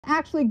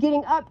actually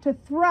getting up to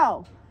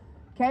throw.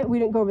 Okay, we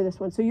didn't go over this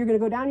one. So you're going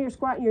to go down to your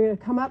squat, and you're going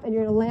to come up, and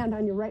you're going to land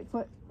on your right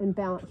foot and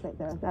balance right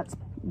there. That's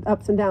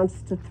ups and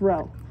downs to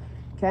throw.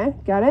 Okay,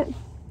 got it?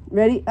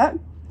 Ready? Up,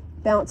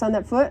 balance on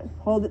that foot,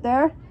 hold it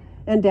there,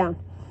 and down.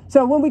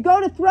 So when we go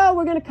to throw,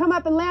 we're going to come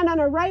up and land on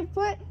our right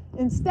foot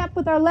and step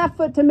with our left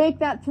foot to make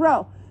that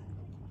throw.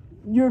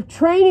 You're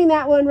training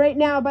that one right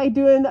now by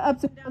doing the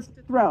ups and downs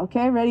to throw.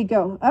 Okay, ready,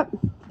 go. Up,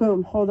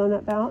 boom, hold on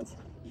that balance.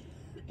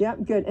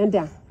 Yep, good, and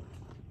down.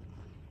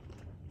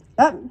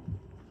 Up,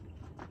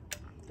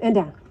 and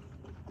down.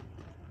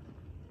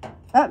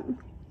 Up,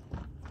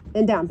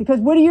 and down. Because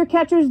what do your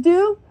catchers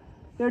do?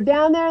 They're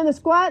down there in the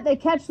squat, they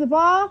catch the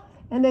ball,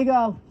 and they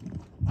go.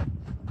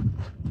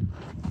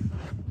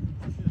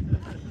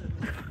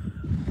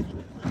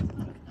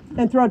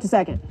 And throw it to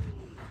second.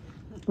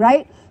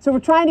 Right? So we're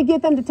trying to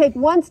get them to take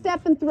one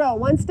step and throw,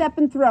 one step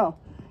and throw.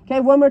 Okay,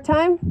 one more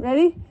time.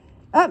 Ready?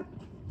 Up.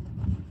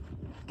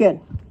 Good.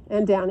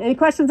 And down. Any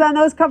questions on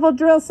those couple of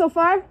drills so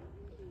far?